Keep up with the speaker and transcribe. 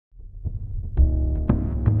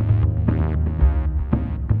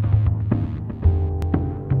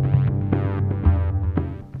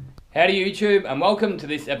Howdy YouTube, and welcome to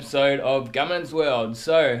this episode of Gunman's World.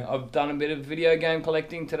 So, I've done a bit of video game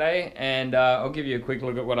collecting today, and I'll give you a quick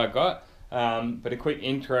look at what I got. But a quick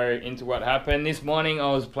intro into what happened. This morning I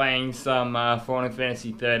was playing some Final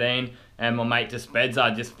Fantasy 13, and my mate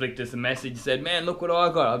Dispenza just flicked us a message, said, "Man, look what I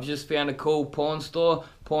got. I've just found a cool pawn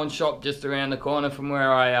shop just around the corner from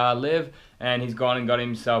where I live." And he's gone and got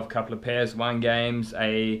himself a couple of PS1 games,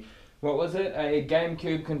 a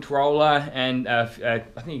GameCube controller, and I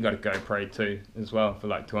think he got a GoPro too as well for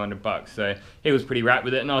like $200. So he was pretty wrapped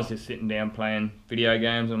with it, and I was just sitting down playing video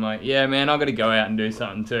games. I'm like, yeah, man, I got to go out and do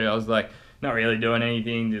something too. I was like, not really doing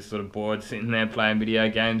anything, just sort of bored sitting there playing video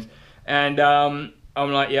games. And I'm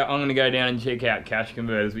like, yeah, I'm gonna go down and check out Cash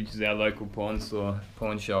Converters, which is our local pawn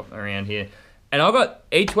shop around here. And I got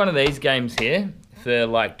each one of these games here for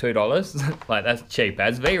like $2. Like, that's cheap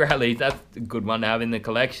as. V-Rallies, that's a good one to have in the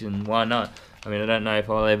collection. Why not? I mean, I don't know if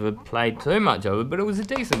I'll ever play too much of it, but it was a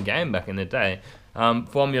decent game back in the day.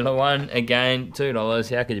 Formula 1, again,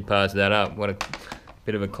 $2. How could you pass that up? What a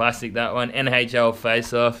bit of a classic, that one. NHL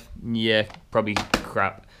Face Off, yeah, probably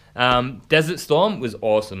crap. Desert Storm was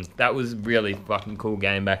awesome. That was really fucking cool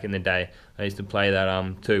game back in the day. I used to play that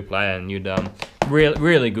 2-player, and you'd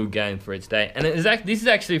really good game for its day. And this is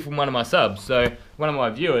actually from one of my subs. So one of my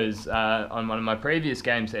viewers on one of my previous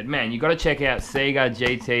games said, "Man, you got to check out Sega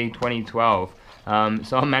GT 2012."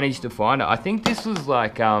 So I managed to find it. I think this was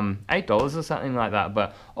like $8 or something like that.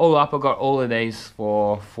 But all up, I got all of these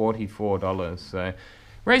for $44. So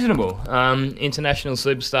reasonable. International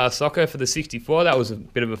Superstar Soccer for the 64. That was a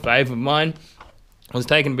bit of a fave of mine. I was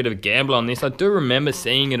taking a bit of a gamble on this. I do remember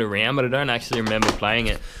seeing it around, but I don't actually remember playing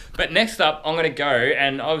it. But next up, I'm going to go,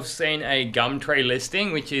 and I've seen a Gumtree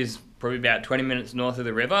listing, which is probably about 20 minutes north of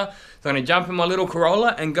the river. So I'm going to jump in my little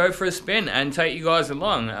Corolla and go for a spin and take you guys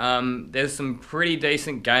along. There's some pretty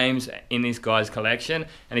decent games in this guy's collection,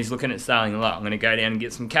 and he's looking at selling a lot. I'm going to go down and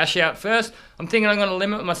get some cash out first. I'm thinking I'm going to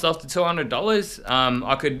limit myself to $200.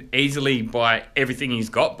 I could easily buy everything he's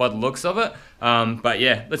got by the looks of it. But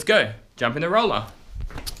yeah, let's go. Jump in the roller.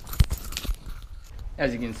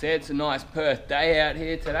 As you can see, it's a nice Perth day out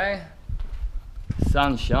here today.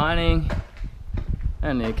 Sun shining.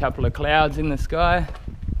 Only a couple of clouds in the sky. A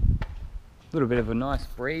little bit of a nice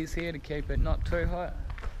breeze here to keep it not too hot.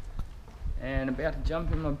 And about to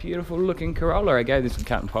jump in my beautiful looking Corolla. I gave this a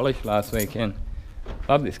cut and polish last weekend.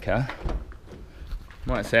 Love this car.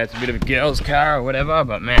 Might say it's a bit of a girl's car or whatever,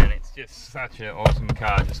 but man, it's just such an awesome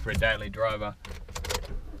car just for a daily driver.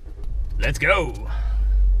 Let's go!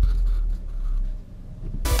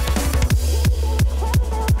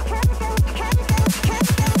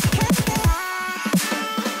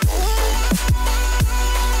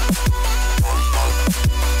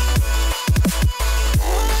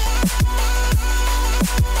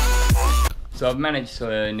 So I've managed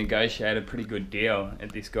to negotiate a pretty good deal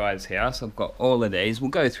at this guy's house. I've got all of these.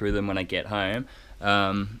 We'll go through them when I get home.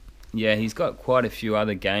 Yeah, he's got quite a few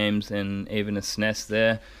other games and even a SNES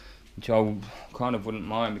there, which I kind of wouldn't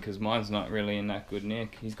mind because mine's not really in that good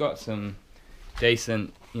nick. He's got some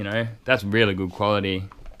decent, that's really good quality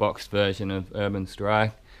boxed version of Urban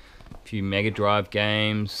Strike. A few Mega Drive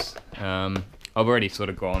games. I've already sort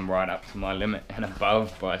of gone right up to my limit and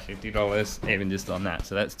above by $50, even just on that.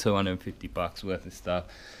 So that's $250 worth of stuff.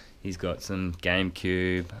 He's got some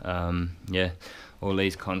GameCube, yeah, all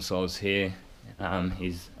these consoles here.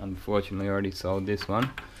 He's unfortunately already sold this one.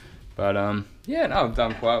 But yeah, no, I've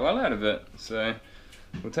done quite well out of it. So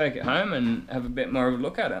we'll take it home and have a bit more of a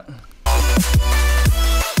look at it.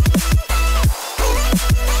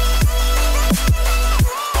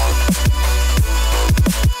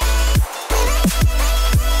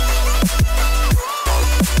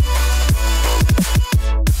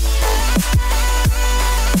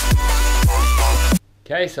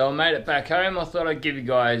 Okay, so I made it back home. I thought I'd give you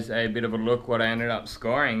guys a bit of a look what I ended up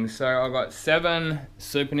scoring. So I got 7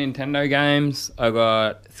 Super Nintendo games, I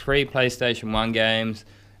got 3 PlayStation 1 games,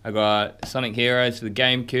 I got Sonic Heroes for the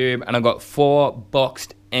GameCube, and I got 4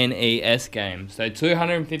 boxed NES games. So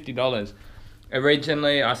 $250.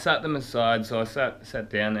 Originally, I set them aside, so I sat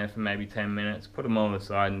down there for maybe 10 minutes, put them all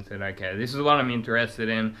aside and said, okay, this is what I'm interested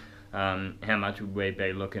in. How much would we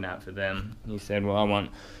be looking at for them? He said, well, I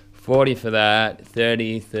want 40 for that,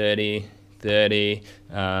 30, 30, 30,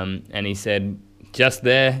 and he said, just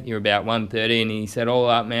there, you're about 130, and he said, all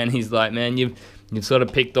up, man, he's like, man, you've sort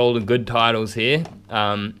of picked all the good titles here.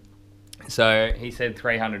 So he said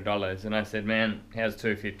 $300, and I said, man, how's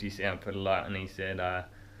 $250 sound for the lot? And he said, all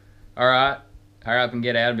right, hurry up and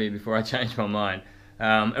get out of here before I change my mind.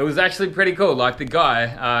 It was actually pretty cool. Like, the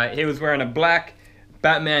guy, he was wearing a black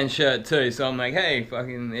Batman shirt too, so I'm like, hey,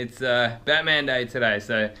 fucking, it's Batman Day today,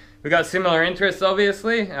 so we got similar interests,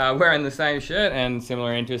 obviously. Wearing the same shirt and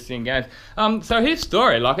similar interests in games. So his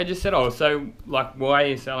story, like I just said, so like, why are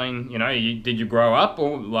you selling? You know, did you grow up,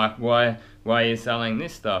 or like why are you selling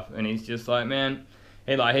this stuff? And he's just like, man,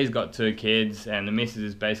 he's got 2 kids, and the missus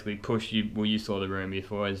has basically pushed you. Well, you saw the room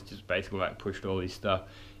before. It's just basically like pushed all his stuff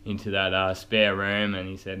into that spare room, and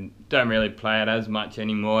he said don't really play it as much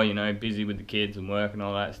anymore, you know, busy with the kids and work and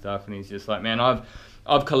all that stuff. And he's just like, man,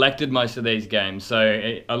 I've collected most of these games,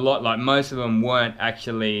 so a lot, like most of them weren't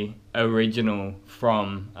actually original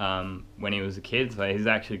from when he was a kid, so he's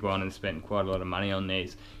actually gone and spent quite a lot of money on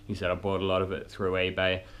these. He said I bought a lot of it through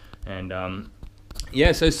eBay. And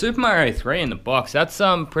yeah, so Super Mario 3 in the box, that's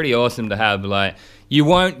pretty awesome to have. Like, you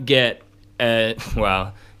won't get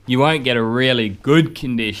you won't get a really good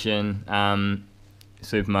condition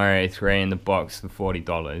Super Mario 3 in the box for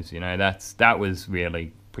 $40. You know, that was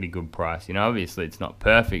really pretty good price. You know, obviously it's not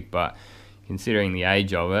perfect, but considering the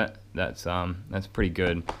age of it, that's pretty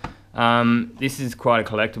good. This is quite a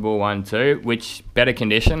collectible one too, which better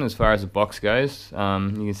condition as far as the box goes. You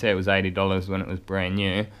can see it was $80 when it was brand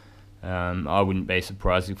new. I wouldn't be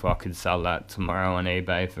surprised if I could sell that tomorrow on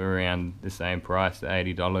eBay for around the same price,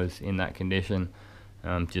 $80 in that condition.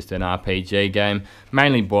 Just an RPG game.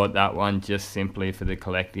 Mainly bought that one just simply for the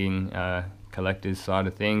collector's side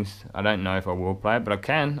of things. I don't know if I will play it, but I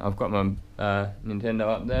can. I've got my Nintendo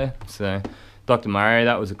up there. So Dr. Mario,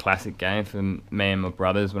 that was a classic game for me and my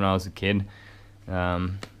brothers when I was a kid. Yeah,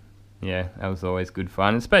 that was always good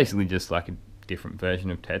fun. It's basically just like a different version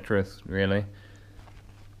of Tetris, really.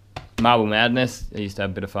 Marble Madness, I used to have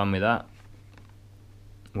a bit of fun with that.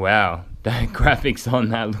 Wow, the graphics on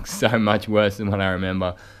that look so much worse than what I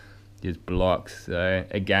remember. Just blocks. So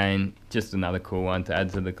again, just another cool one to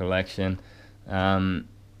add to the collection.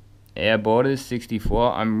 Air Borders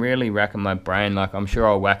 64. I'm really racking my brain. Like, I'm sure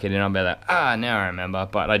I'll whack it in. I'll be like, now I remember.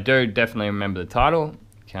 But I do definitely remember the title.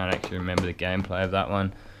 Can't actually remember the gameplay of that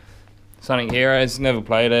one. Sonic Heroes, never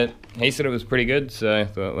played it. He said it was pretty good, so I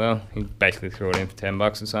thought, well, he basically threw it in for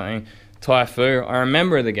 $10 or something. Typhoon, I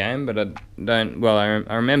remember the game, but I don't, well,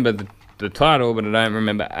 I remember the title, but I don't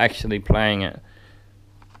remember actually playing it.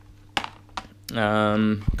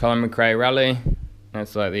 Colin McRae Rally,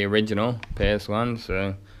 that's like the original PS1,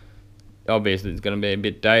 so obviously it's going to be a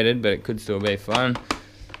bit dated, but it could still be fun.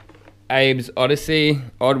 Abe's Odyssey,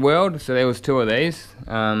 Oddworld, so there was 2 of these.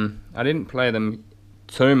 I didn't play them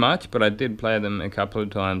too much, but I did play them a couple of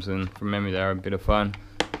times, and from memory they were a bit of fun.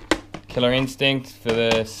 Killer Instinct for the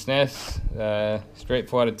SNES, Street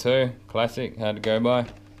Fighter 2, classic, hard to go by.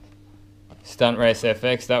 Stunt Race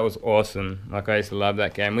FX, that was awesome. Like, I used to love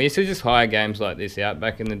that game. We used to just hire games like this out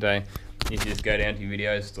back in the day. You used to just go down to your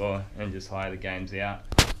video store and just hire the games out.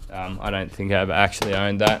 I don't think I ever actually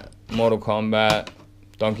owned that. Mortal Kombat,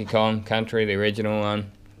 Donkey Kong Country, the original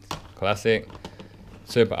one, classic.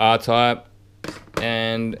 Super R-Type,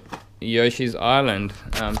 and Yoshi's Island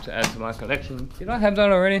to add to my collection. Did I have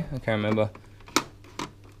that already? I can't remember.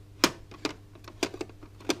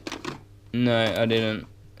 No, I didn't.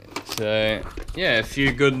 So yeah, a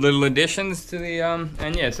few good little additions to the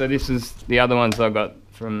and yeah, so this is the other ones I got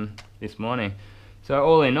from this morning. So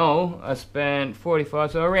all in all, I spent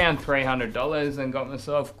 $45, so around $300, and got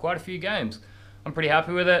myself quite a few games. I'm pretty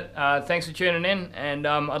happy with it. Thanks for tuning in, and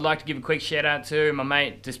I'd like to give a quick shout out to my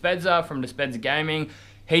mate Dispenza from Dispenza Gaming.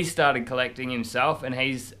 He started collecting himself, and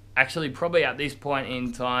he's actually probably at this point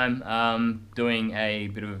in time doing a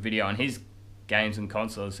bit of a video on his games and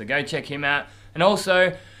consoles, so go check him out. And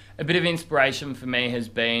also, a bit of inspiration for me has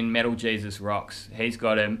been Metal Jesus Rocks. He's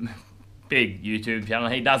got a big YouTube channel.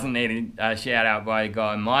 He doesn't need a shout out by a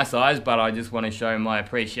guy my size, but I just want to show my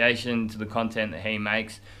appreciation to the content that he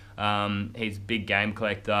makes. He's a big game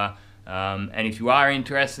collector. And if you are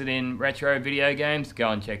interested in retro video games,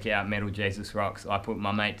 go and check out Metal Jesus Rocks. I put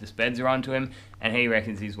my mate Dispenza onto him, and he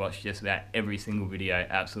reckons he's watched just about every single video.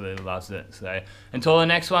 Absolutely loves it. So until the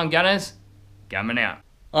next one, Gunners, Gunman out.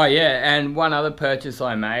 Oh yeah, and one other purchase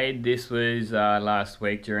I made. This was last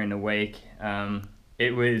week during the week.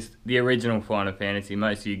 It was the original Final Fantasy.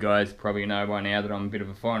 Most of you guys probably know by now that I'm a bit of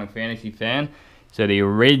a Final Fantasy fan. So the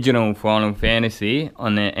original Final Fantasy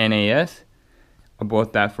on the NES, I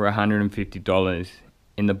bought that for $150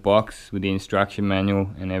 in the box with the instruction manual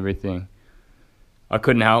and everything. I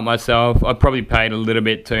couldn't help myself. I probably paid a little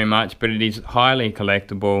bit too much, but it is highly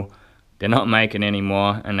collectible. They're not making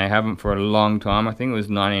anymore, and they haven't for a long time. I think it was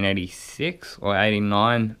 1986 or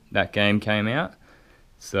 89 that game came out.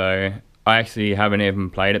 So I actually haven't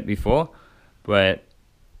even played it before, but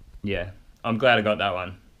yeah, I'm glad I got that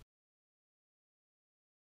one.